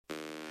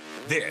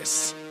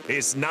This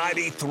is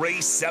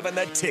 93.7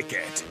 The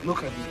Ticket.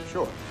 Look at me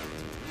short.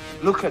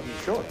 Look at me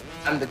short.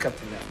 I'm the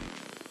captain now.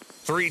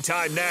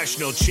 Three-time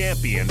national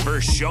champion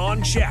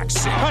Vershawn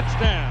Jackson.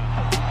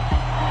 Touchdown.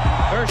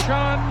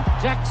 Vershawn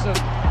Jackson,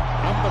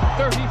 number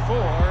 34,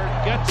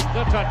 gets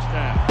the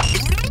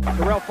touchdown.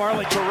 Terrell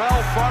Farley.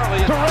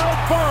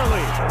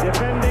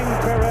 Defending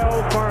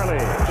Terrell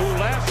Farley, who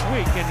last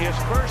week in his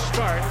first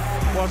start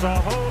was a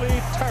holy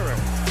terror.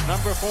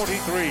 Number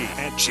 43.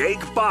 And Jake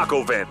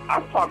Bakoven.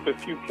 I've talked to a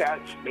few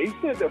cats. They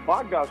said that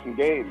Bach got some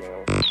game,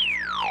 man.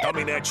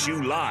 Coming at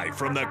you live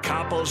from the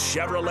Coppel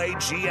Chevrolet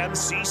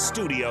GMC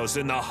studios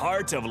in the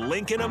heart of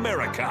Lincoln,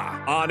 America.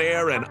 On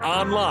air and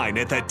online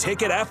at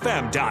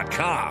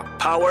theticketfm.com.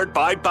 Powered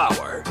by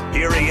Bauer.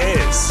 Here he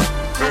is,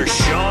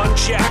 Vershawn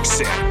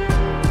Jackson.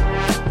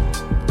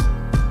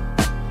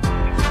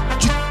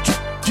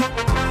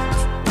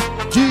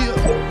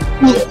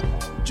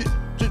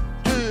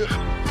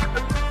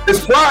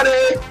 It's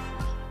Friday.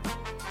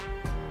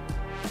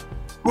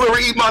 Whoever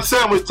eat my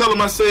sandwich, tell him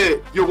I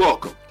said, you're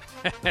welcome.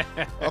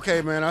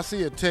 Okay, man, I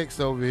see a text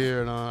over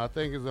here, and I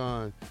think it's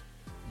on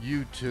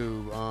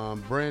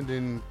YouTube.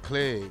 Brandon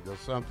Clegg or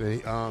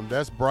something.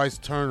 That's Bryce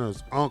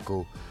Turner's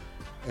uncle.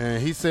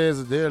 And he says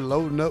that they're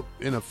loading up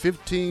in a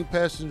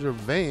 15-passenger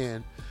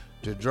van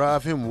to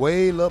drive him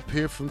way up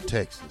here from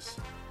Texas.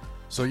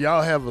 So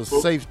y'all have a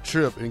safe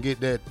trip and get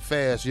that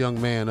fast young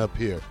man up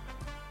here.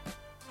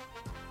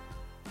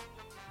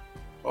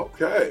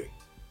 Okay.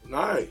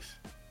 Nice.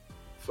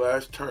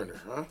 Flash Turner,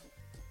 huh?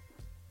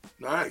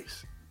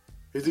 Nice.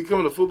 Is he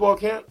coming to football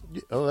camp?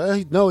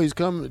 No, he's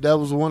coming. That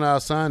was one of our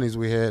signings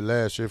we had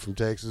last year from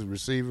Texas,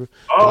 receiver.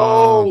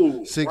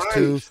 Oh,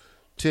 6'2", nice.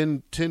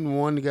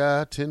 10-1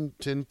 guy,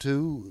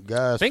 10-2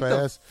 guys. I think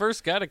fast. the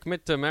first guy to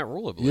commit to Matt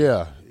Rule, I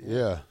believe.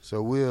 Yeah.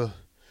 So we'll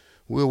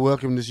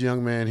welcome this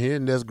young man here,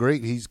 and that's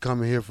great. He's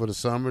coming here for the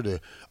summer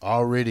to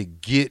already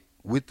get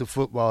with the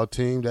football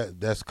team.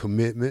 That's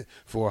commitment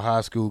for a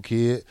high school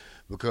kid,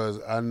 because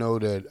I know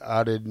that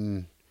I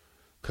didn't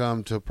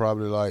come to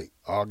probably like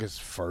August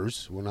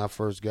 1st when I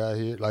first got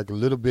here, like a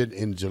little bit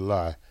in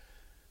July,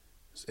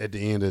 at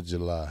the end of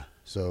July.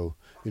 So,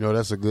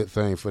 that's a good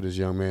thing for this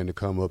young man to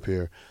come up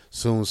here.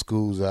 Soon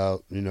school's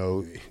out,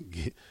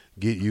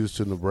 get used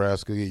to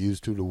Nebraska, get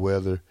used to the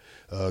weather,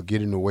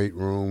 get in the weight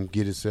room,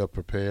 get himself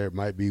prepared.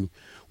 Might be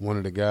one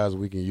of the guys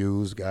we can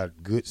use,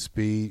 got good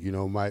speed,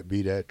 might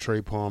be that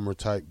Trey Palmer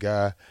type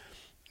guy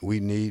we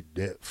need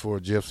that for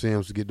Jeff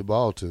Sims to get the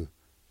ball to.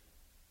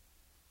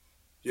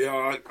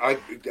 Yeah, I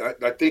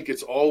think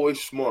it's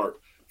always smart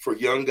for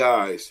young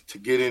guys to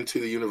get into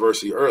the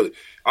university early.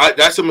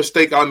 That's a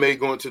mistake I made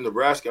going to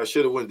Nebraska. I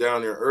should have went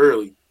down there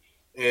early,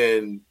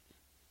 and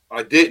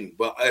I didn't.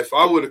 But if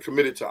I would have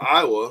committed to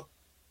Iowa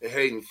and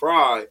Hayden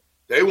Fry,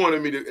 they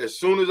wanted me to, as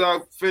soon as I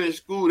finished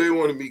school, they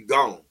wanted me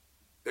gone.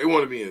 They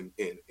wanted me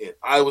in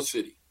Iowa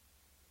City.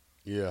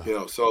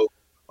 Yeah. So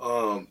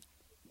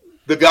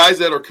the guys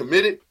that are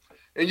committed,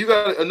 and you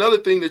got another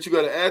thing that you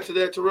got to add to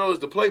that, Terrell, is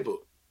the playbook.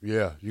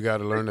 Yeah, you got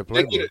to learn the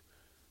playbook.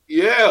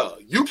 Yeah,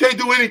 you can't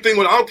do anything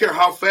I don't care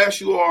how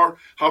fast you are,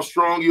 how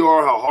strong you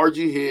are, how hard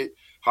you hit,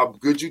 how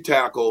good you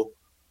tackle,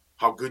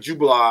 how good you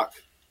block.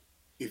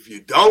 If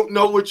you don't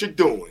know what you're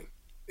doing,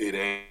 it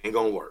ain't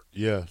gonna work.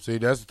 Yeah, see,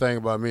 that's the thing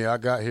about me. I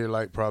got here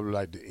probably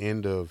the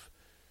end of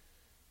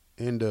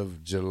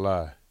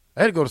July.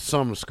 I had to go to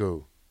summer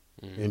school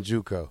in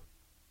JUCO.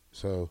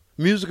 So,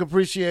 music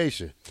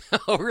appreciation.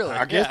 Oh, really?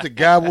 I guess the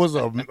guy was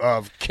a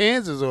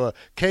Kansas or a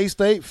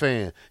K-State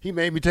fan. He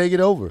made me take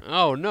it over.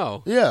 Oh,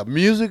 no. Yeah,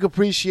 music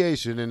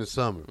appreciation in the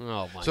summer.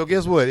 Oh, my So,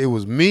 guess what? It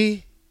was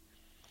me,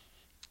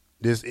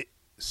 this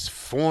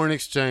foreign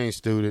exchange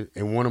student,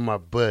 and one of my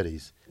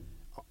buddies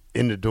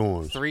in the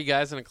dorms. 3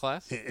 guys in a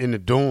class? In the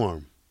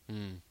dorm.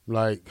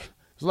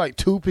 It's like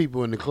 2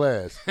 people in the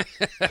class.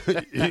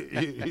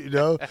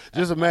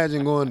 Just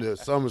imagine going to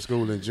summer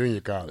school in junior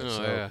college.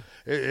 Oh,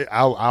 yeah.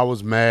 I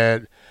was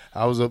mad.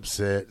 I was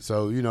upset.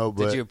 So,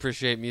 but. Did you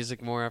appreciate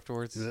music more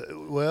afterwards?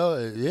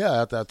 Well,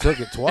 yeah, after I took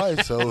it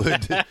twice, so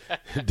it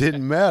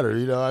didn't matter.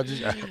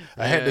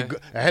 I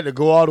had to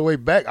go all the way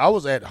back. I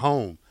was at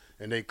home,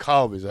 and they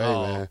called me and said,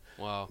 hey, man,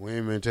 wow. we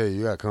ain't meant to tell you.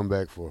 You got to come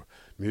back for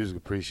music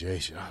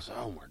appreciation. I was like,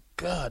 oh, my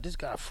God, this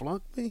guy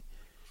flunked me?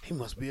 He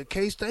must be a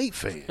K-State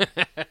fan.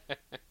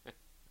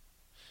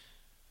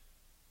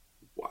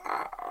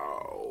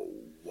 Wow.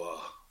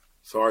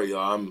 Sorry,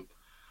 y'all.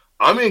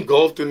 I'm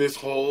engulfed in this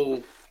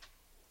whole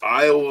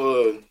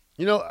Iowa.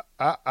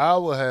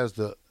 Iowa has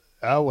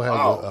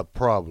a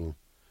problem.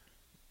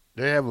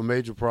 They have a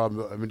major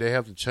problem. I mean, they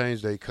have to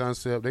change their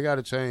concept. They got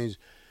to change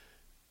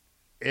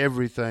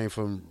everything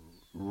from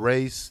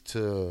race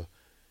to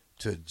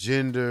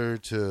gender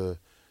to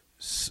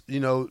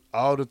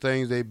all the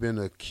things they've been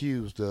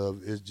accused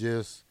of. Is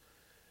just,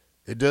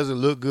 it doesn't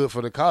look good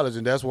for the college,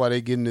 and that's why they're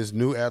getting this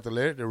new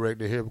athletic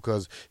director here,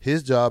 because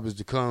his job is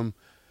to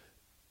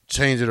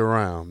change it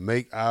around,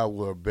 make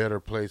Iowa a better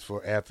place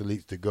for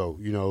athletes to go,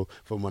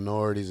 for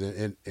minorities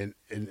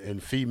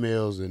and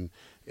females and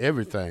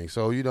everything.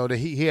 So, that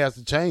he has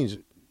to change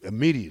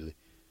immediately.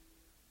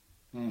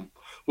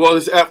 Well,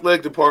 this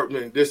athletic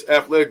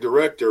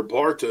director,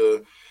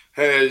 Barta,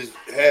 has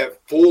had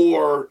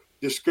 4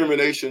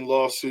 discrimination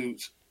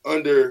lawsuits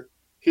under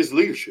his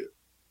leadership.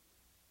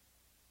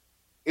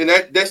 And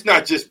that's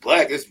not just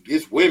black,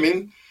 it's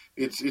women.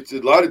 It's a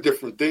lot of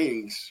different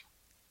things.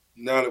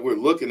 Now that we're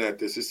looking at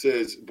this, it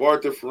says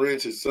Barta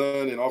Ferentz, his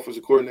son, and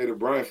offensive coordinator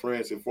Brian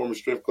Ferentz and former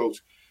strength coach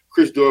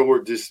Chris Doyle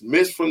were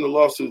dismissed from the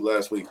lawsuit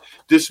last week.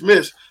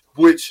 Dismissed,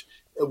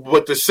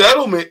 but the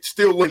settlement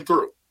still went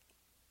through.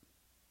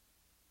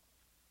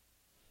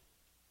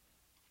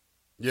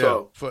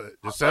 Yeah,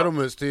 the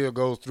settlement still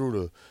goes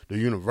through the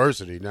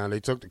university. Now, they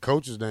took the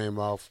coach's name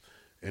off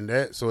and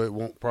that, so it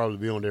won't probably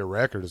be on their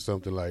record or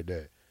something like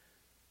that.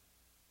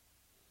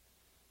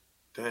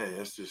 Dang,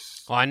 that's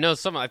just. Well, I know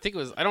I think it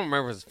was. I don't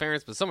remember if it was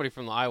Ferentz, but somebody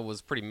from the Iowa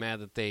was pretty mad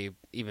that they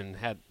even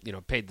had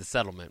paid the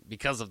settlement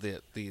because of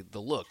the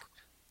look.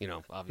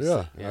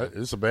 Obviously. Yeah,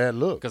 it's a bad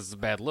look. Because it's a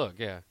bad look.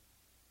 Yeah.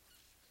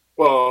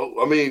 Well,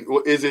 I mean,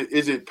 is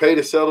it pay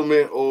the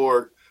settlement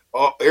or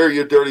air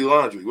your dirty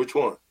laundry? Which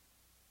one?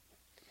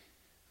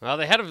 Well,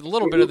 they had a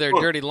little bit of their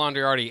dirty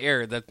laundry already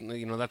aired. That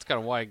that's kind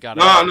of why it got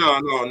No. out.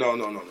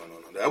 No.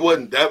 That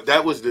wasn't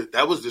that was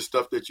the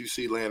stuff that you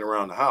see laying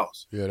around the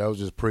house. Yeah, that was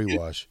just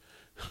pre-wash.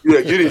 Yeah,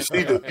 you didn't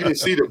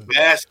see the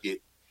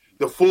basket,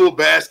 the full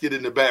basket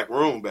in the back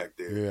room back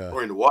there,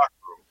 or in the washroom.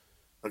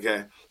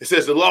 Okay, it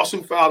says the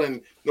lawsuit filed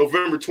in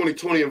November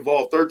 2020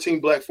 involved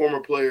 13 black former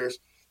players,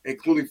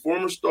 including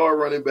former star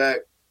running back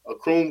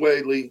Akrum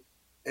Wadley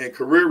and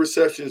career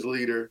receptions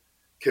leader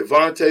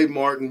Kevontae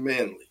Martin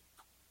Manley.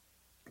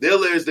 They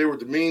alleged they were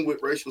demeaned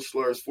with racial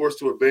slurs, forced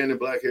to abandon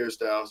black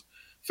hairstyles,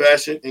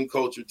 fashion, and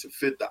culture to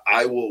fit the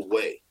Iowa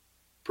way,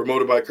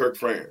 promoted by Kirk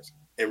Ferentz,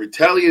 and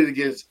retaliated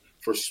against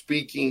for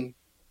speaking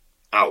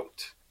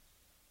out.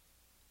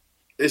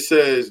 It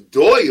says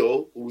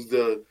Doyle, who's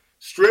the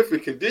strength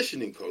and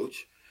conditioning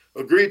coach,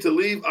 agreed to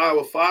leave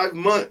Iowa 5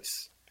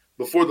 months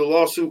before the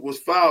lawsuit was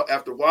filed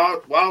after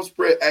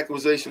widespread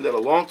accusation that a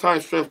longtime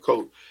strength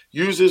coach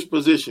used his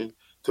position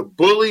to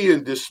bully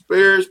and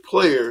disparage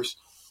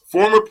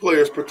former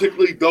players,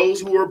 particularly those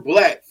who are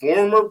black,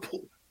 former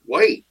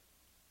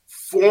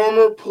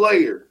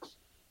players,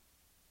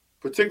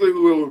 particularly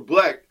who were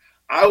black.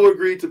 Iowa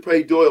agreed to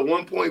pay Doyle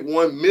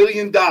 $1.1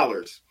 million.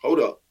 Hold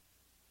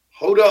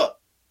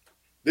up.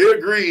 They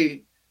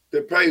agreed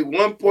to pay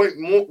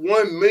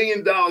 $1.1 million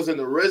in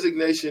the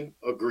resignation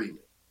agreement.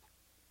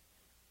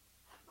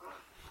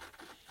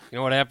 You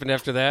know what happened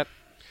after that?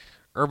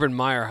 Urban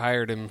Meyer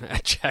hired him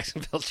at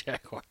Jacksonville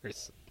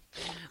Jaguars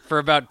for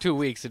about 2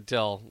 weeks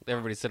until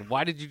everybody said,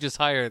 "Why did you just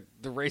hire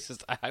the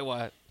racist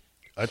Iowa?"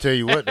 I tell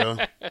you what, though,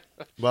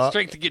 Bob,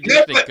 strength to get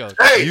this coach.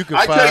 Hey, you can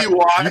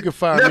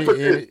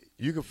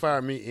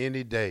fire me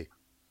any day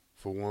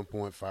for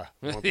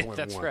 1.5.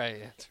 That's right.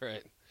 That's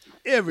right.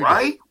 Every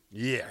right? day.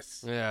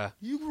 Yes. Yeah.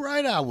 You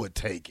right. I would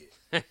take it.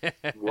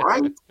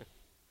 Right?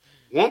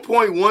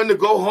 1.1 to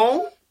go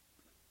home.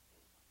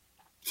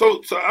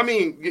 So I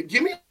mean,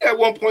 give me that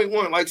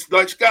 1.1. Like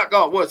Scott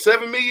got what,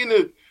 $7 million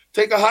to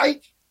take a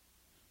hike?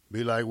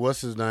 Be like,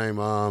 what's his name?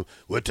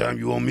 What time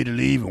you want me to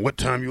leave and what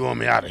time you want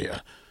me out of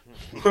here?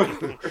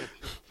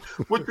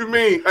 What you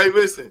mean? Hey,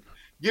 listen,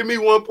 give me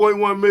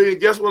 1.1 million.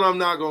 Guess what I'm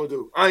not gonna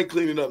do? I ain't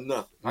cleaning up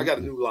nothing. I got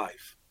a new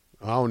life.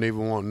 I don't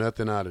even want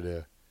nothing out of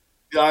there.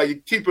 Yeah, you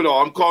keep it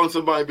all. I'm calling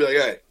somebody and be like,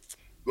 hey,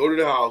 go to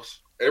the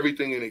house.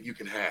 Everything in it you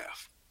can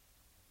have.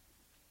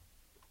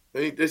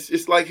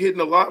 It's like hitting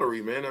the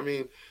lottery, man. I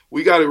mean,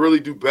 we got to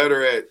really do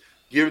better at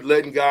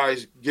letting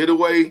guys get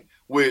away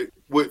with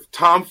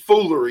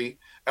tomfoolery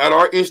at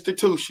our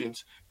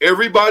institutions.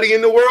 Everybody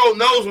in the world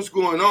knows what's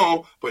going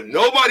on, but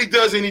nobody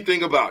does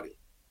anything about it.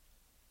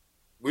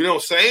 We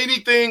don't say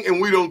anything and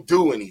we don't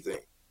do anything.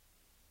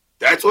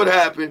 That's what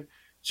happened.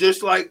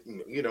 Just like,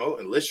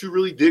 unless you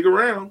really dig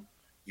around,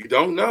 you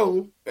don't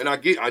know. And I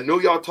know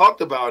y'all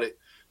talked about it,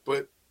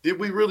 but did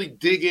we really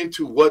dig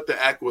into what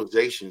the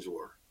accusations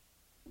were?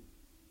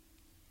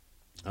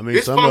 I mean,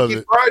 it's some Funky of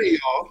it, Friday,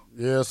 y'all.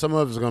 Yeah, some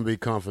of it's going to be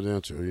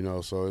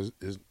confidential, so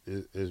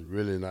it's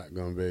really not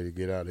going to be able to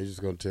get out. They're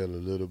just going to tell a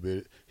little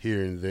bit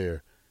here and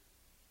there.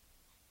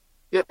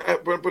 Yeah,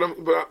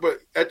 but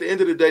at the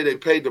end of the day, they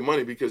paid the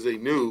money because they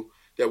knew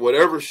that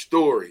whatever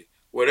story,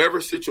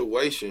 whatever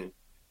situation,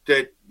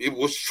 that it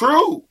was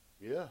true.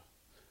 Yeah.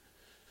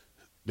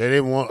 They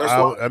didn't want.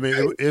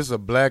 It's a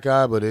black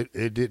eye, but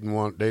they didn't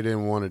want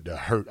it to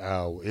hurt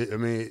our.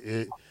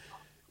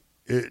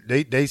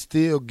 They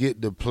still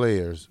get the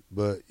players,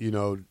 but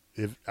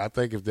if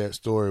that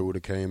story would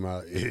have came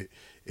out,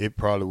 it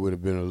probably would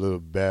have been a little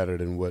better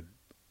than what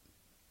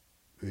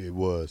it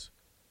was.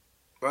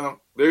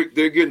 Well, they're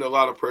getting a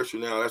lot of pressure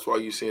now. That's why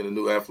you're seeing a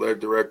new athletic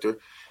director.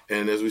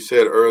 And as we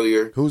said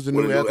earlier, who's the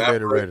new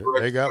athletic director?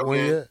 They got one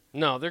yet?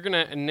 No, they're going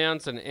to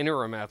announce an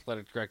interim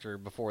athletic director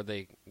before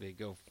they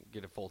go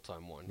get a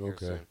full-time one.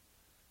 Okay.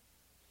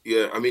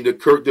 Yeah, I mean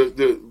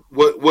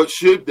what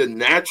should the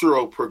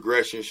natural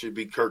progression should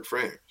be Kirk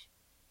Ferentz.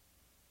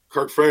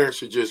 Kirk Ferentz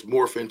should just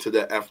morph into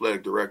that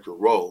athletic director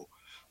role,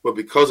 but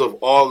because of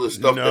all the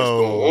stuff that's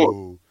going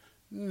on,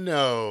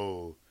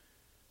 No.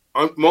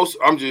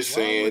 I'm just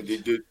saying.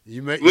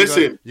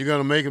 Listen, you're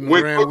gonna make him the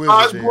when Grand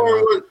Coach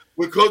Wizard.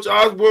 when Coach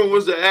Osborne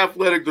was the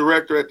athletic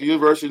director at the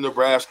University of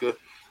Nebraska,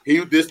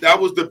 that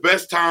was the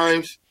best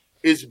times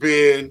it's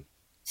been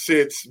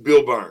since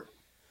Bill Byrne.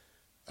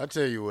 I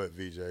tell you what,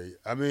 VJ.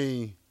 I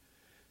mean,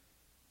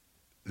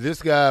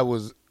 this guy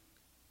was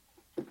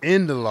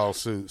in the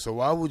lawsuit, so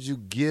why would you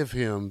give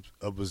him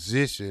a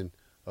position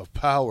of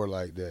power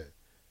like that?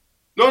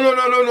 No.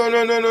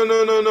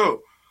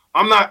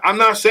 I'm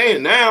not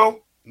saying now.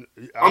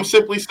 I'm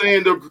simply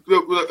saying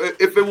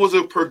if it was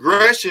a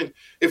progression,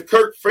 if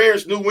Kirk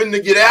Ferentz knew when to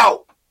get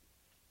out,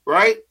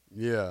 right?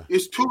 Yeah.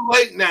 It's too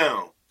late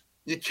now.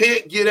 You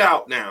can't get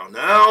out now.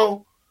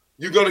 Now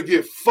you're going to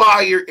get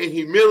fired and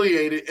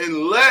humiliated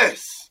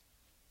unless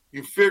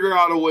you figure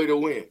out a way to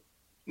win.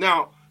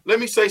 Now, let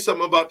me say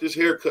something about this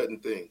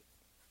haircutting thing.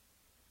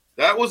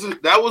 That was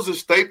a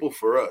staple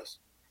for us.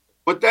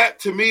 But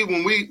that, to me,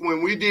 when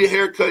we did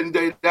haircutting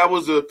day, that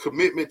was a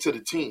commitment to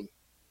the team,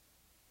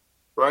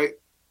 right?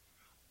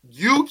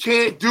 You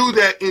can't do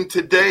that in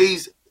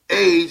today's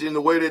age in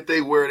the way that they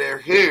wear their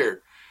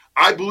hair.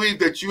 I believe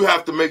that you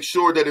have to make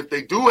sure that if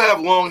they do have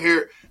long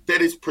hair,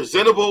 that it's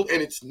presentable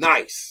and it's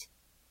nice.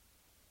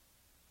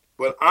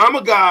 But I'm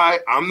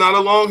not a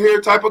long hair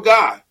type of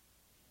guy.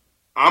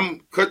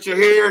 I'm cut your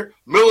hair,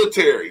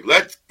 military.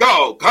 Let's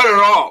go. Cut it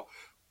off.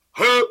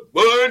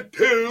 1,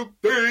 2,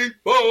 3,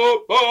 4,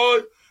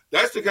 5.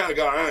 That's the kind of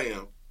guy I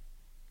am.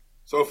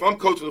 So if I'm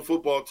coaching a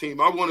football team,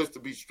 I want us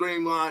to be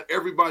streamlined.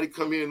 Everybody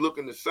come in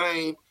looking the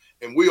same,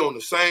 and we on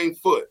the same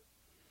foot.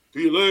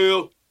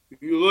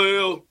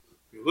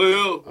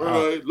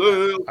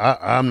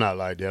 I'm not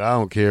like that. I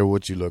don't care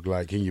what you look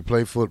like. Can you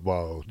play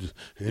football?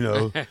 You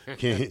know,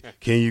 can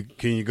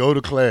you go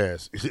to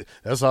class?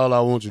 That's all I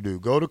want you to do.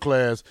 Go to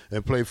class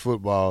and play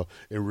football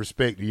and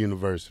respect the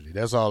university.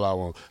 That's all I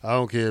want. I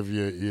don't care if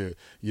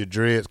your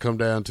dreads come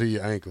down to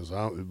your ankles.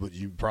 But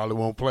you probably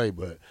won't play.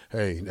 But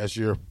hey, that's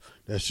your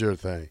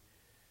thing.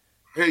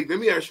 Hey, let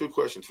me ask you a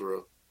question,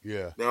 Terrell.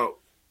 Yeah. Now,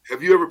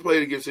 have you ever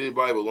played against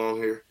anybody with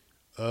long hair?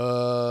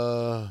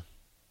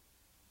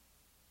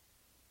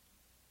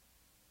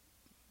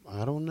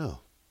 I don't know.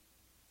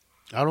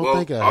 I don't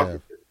think I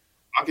have.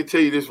 I can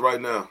tell you this right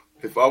now.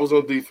 If I was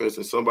on defense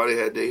and somebody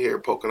had their hair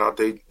poking out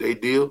they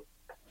deal,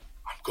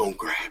 I'm gonna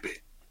grab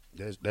it.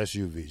 That's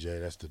you, VJ.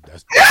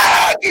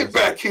 Get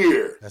back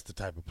here. That's the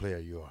type of player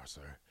you are,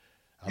 sir.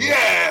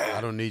 I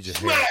don't need your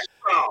hair.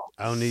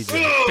 I don't need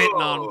your spitting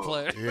on the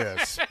player.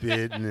 Yeah,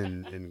 spitting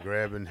and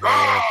grabbing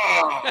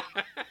hair.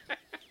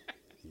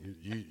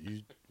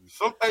 You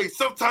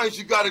sometimes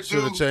you got to do.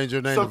 Should have changed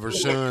your name to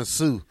Rashawn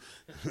Sue.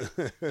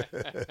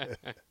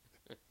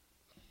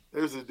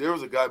 There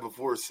was a guy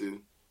before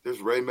Sue. There's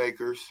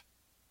Raymakers.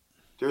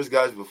 There's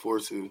guys before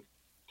Sue.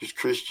 There's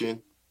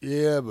Christian.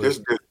 Yeah, but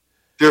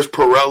there's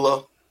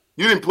Perella.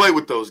 You didn't play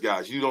with those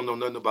guys. You don't know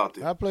nothing about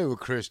them. I played with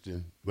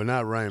Christian, but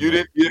not Raymaker. You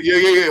didn't.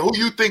 Yeah. Who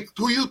you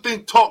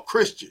think taught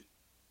Christian?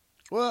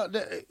 Well,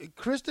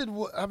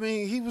 Christian. I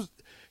mean,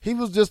 he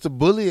was just a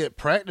bully at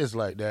practice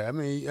like that. I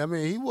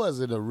mean, he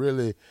wasn't a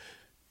really.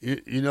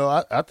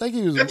 I think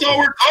he was. That's all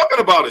we're talking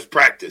about is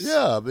practice.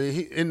 Yeah, but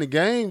in the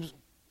games,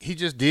 he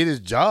just did his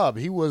job.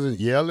 He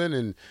wasn't yelling,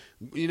 and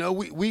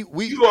we.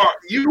 You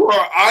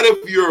are out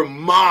of your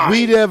mind.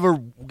 We never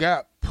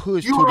got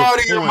pushed. You to are the out of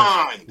point your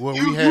mind. When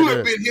you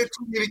have been hit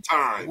too many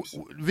times.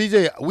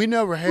 VJ, we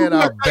never had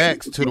our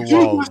backs to the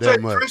wall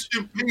that much.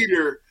 Christian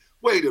Peter.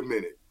 Wait a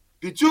minute.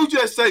 Did you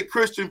just say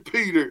Christian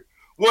Peter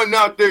wasn't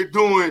out there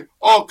doing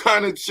all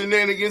kind of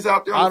shenanigans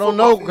out there? I don't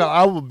know, because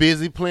I was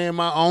busy playing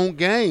my own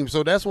game,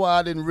 so that's why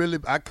I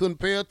couldn't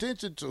pay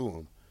attention to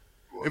him.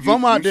 If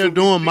I'm out there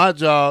doing my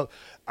job,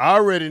 I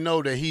already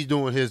know that he's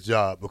doing his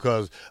job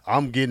because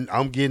I'm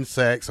getting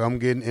sacks, I'm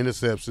getting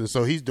interceptions,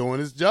 so he's doing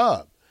his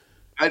job.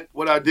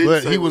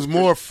 But he was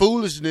more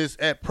foolishness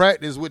at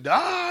practice with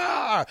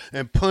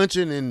and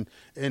punching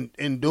and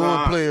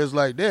doing players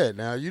like that.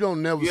 Now you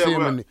don't never see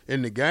him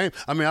in the game.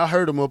 I mean, I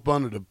heard him up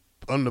under the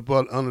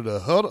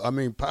huddle. I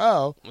mean,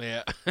 pile.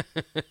 Yeah.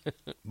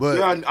 But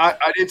yeah, I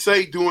didn't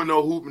say doing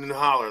no hooting and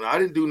hollering. I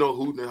didn't do no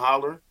hooting and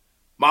hollering.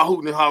 My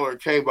hooting and hollering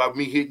came by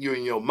me hitting you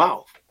in your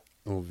mouth.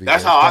 Oh, VJ,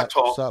 that's how I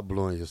talk. Stop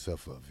blowing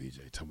yourself up,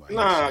 VJ.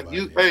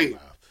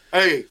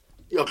 A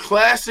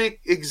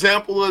classic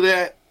example of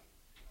that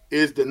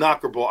is the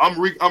knocker ball. I'm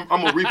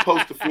gonna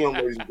repost the film,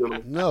 ladies and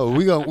gentlemen. No,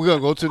 we're gonna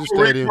go to the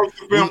stadium.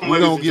 We're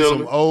gonna get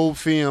some old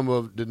film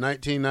of the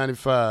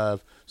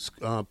 1995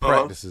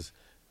 practices.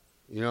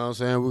 You know what I'm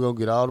saying? We're gonna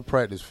get all the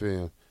practice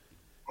film.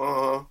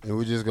 And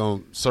we're just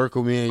gonna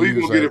circle me and where you.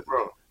 Where you gonna get it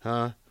from?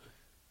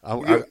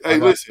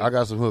 Listen. I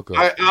got some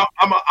hookups.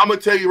 I'm gonna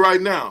tell you right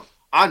now.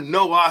 I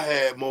know I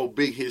had more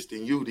big hits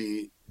than you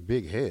did.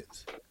 Big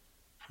hits.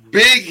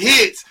 Big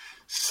hits.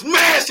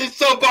 Smashing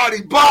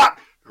somebody back.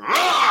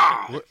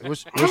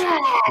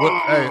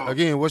 Hey,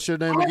 again, what's your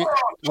name again?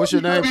 What's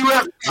your name?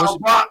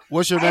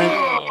 What's your name?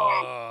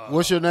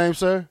 What's your name,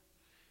 sir?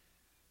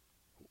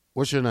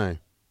 What's your name?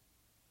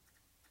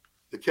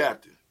 The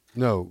captain.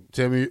 No,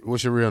 tell me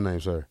what's your real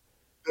name, sir.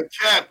 The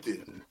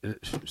captain.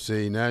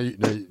 See, now you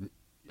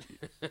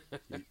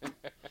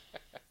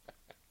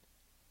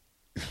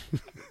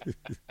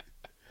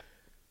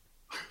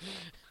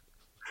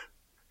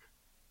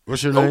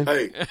What's your name?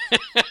 Hey,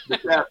 the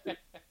captain.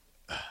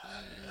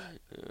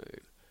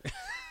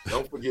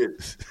 Don't forget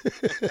it.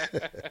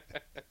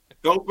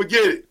 Don't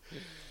forget it.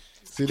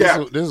 See,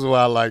 this is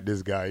why I like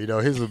this guy. You know,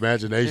 his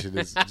imagination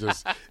is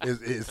just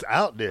it's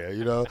out there.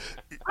 You know,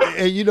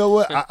 and you know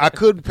what? I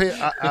couldn't pay.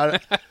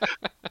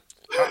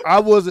 I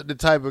wasn't the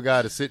type of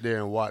guy to sit there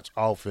and watch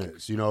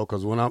offense. You know,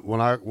 because when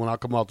I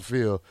come off the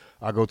field,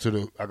 I go to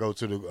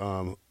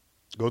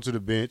the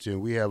bench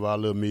and we have our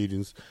little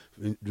meetings,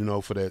 you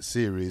know, for that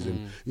series.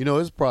 And, you know,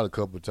 it's probably a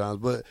couple of times,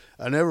 but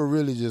I never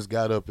really just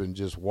got up and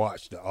just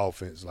watched the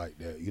offense like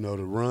that. You know,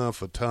 the run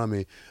for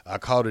Tommy, I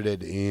caught it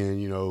at the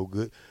end, you know.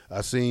 Good.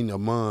 I seen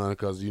Amon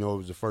because, you know, it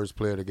was the first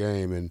play of the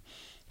game and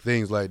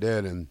things like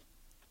that. And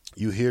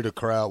you hear the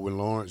crowd when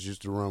Lawrence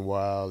used to run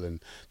wild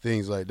and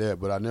things like that.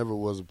 But I never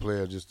was a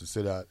player just to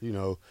sit out, you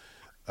know.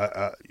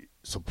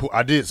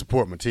 I did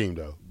support my team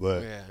though,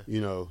 but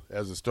you know,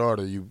 as a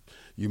starter, you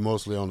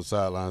mostly on the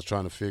sidelines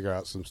trying to figure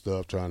out some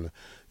stuff, trying to,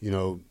 you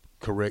know,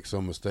 correct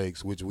some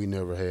mistakes, which we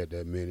never had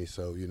that many.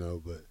 So you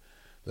know, but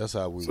that's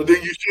how we. So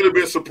then you should have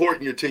been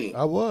supporting your team.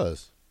 I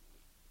was,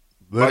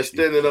 but by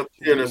standing up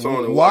cheering us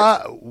on. And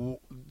why,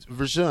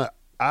 Rashawn?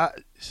 I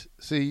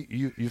see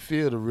you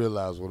fail to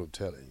realize what I'm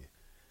telling you.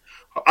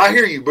 I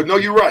hear you, but no,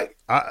 you're right.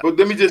 But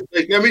let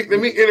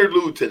me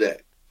interlude to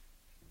that.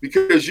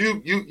 Because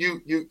you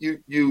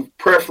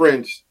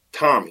preference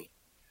Tommy,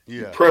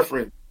 you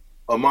preference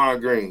Ahman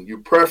Green, you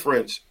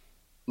preference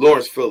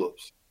Lawrence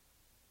Phillips,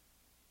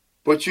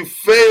 but you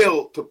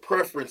fail to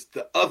preference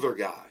the other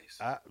guys.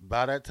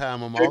 By that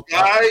time, I'm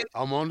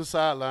on the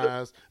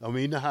sidelines. I'm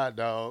eating a hot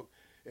dog,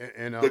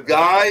 and the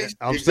guys.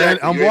 I'm saying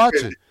I'm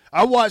watching.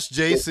 I watched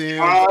Jason.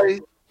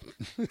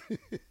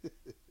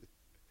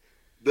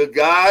 The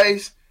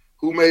guys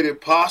who made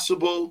it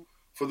possible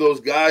for those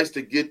guys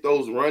to get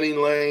those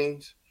running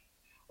lanes.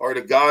 Are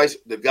the guys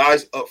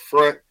up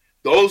front.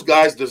 Those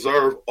guys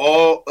deserve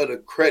all of the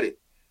credit.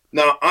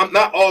 Now, I'm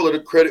not all of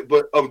the credit,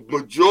 but a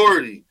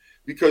majority.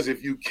 Because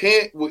if you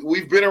can't,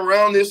 we've been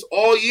around this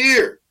all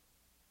year.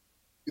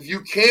 If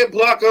you can't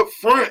block up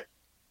front,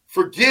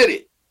 forget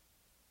it.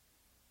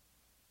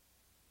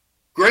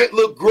 Grant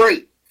looked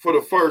great for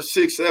the first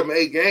 6, 7,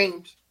 8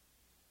 games.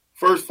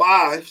 First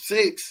 5,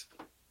 6.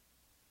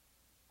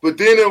 But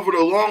then over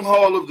the long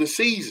haul of the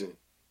season,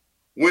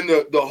 when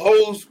the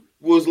hose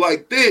was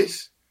like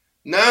this,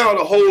 now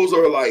the holes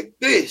are like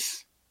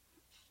this.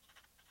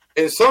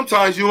 And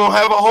sometimes you don't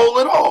have a hole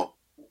at all.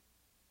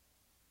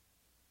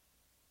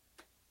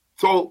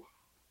 So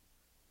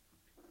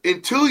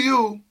until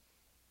you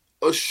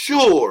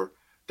assure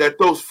that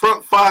those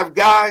front 5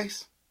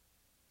 guys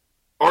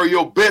are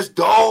your best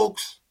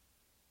dogs,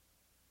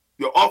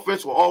 your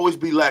offense will always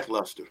be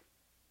lackluster.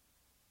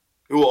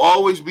 It will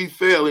always be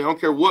failing. I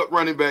don't care what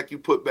running back you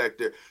put back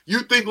there.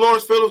 You think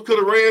Lawrence Phillips could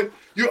have ran?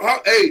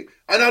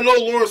 And I know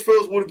Lawrence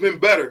Phillips would have been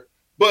better.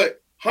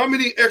 But how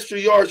many extra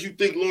yards you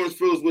think Lawrence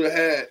Phillips would have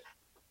had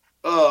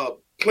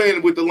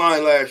playing with the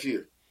line last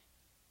year?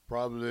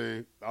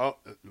 Probably.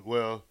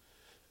 Well,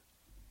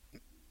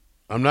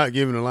 I'm not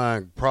giving the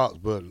line props,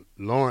 but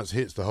Lawrence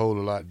hits the hole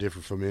a lot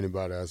different from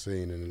anybody I've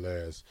seen in the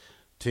last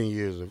 10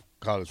 years of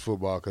college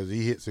football because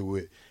he hits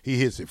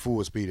it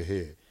full speed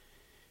ahead.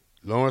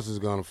 Lawrence is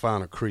going to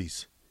find a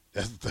crease.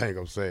 That's the thing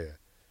I'm saying.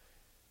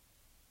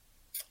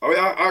 I mean,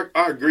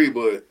 I agree,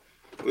 but.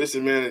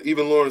 Listen, man.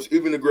 Even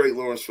the great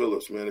Lawrence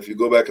Phillips, man. If you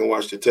go back and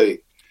watch the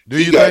tape, do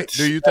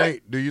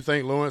you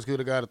think Lawrence could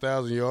have got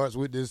 1,000 yards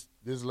with this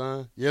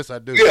line? Yes, I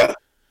do. Yeah,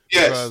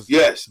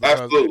 yes,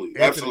 absolutely.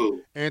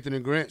 Anthony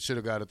Grant should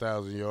have got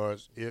 1,000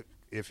 yards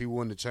if he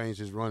wouldn't have changed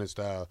his running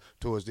style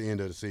towards the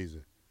end of the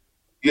season.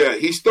 Yeah,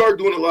 he started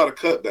doing a lot of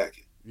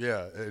cutbacking.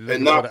 Yeah,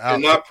 and not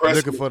pressing,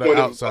 looking for the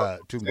outside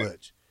too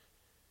much.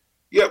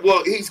 Yeah,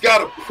 well, he's got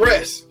to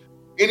press.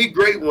 Any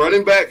great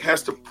running back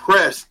has to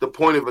press the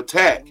point of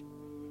attack.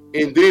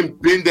 And then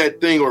bend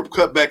that thing or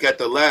cut back at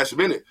the last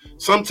minute.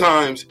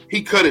 Sometimes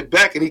he cut it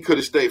back and he could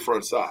have stayed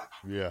front side.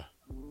 Yeah,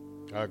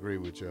 I agree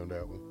with you on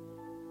that one.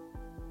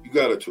 You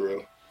got it,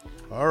 Terrell.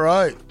 All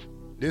right.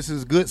 This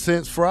is Good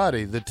Sense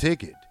Friday, The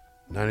Ticket,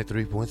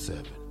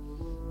 93.7.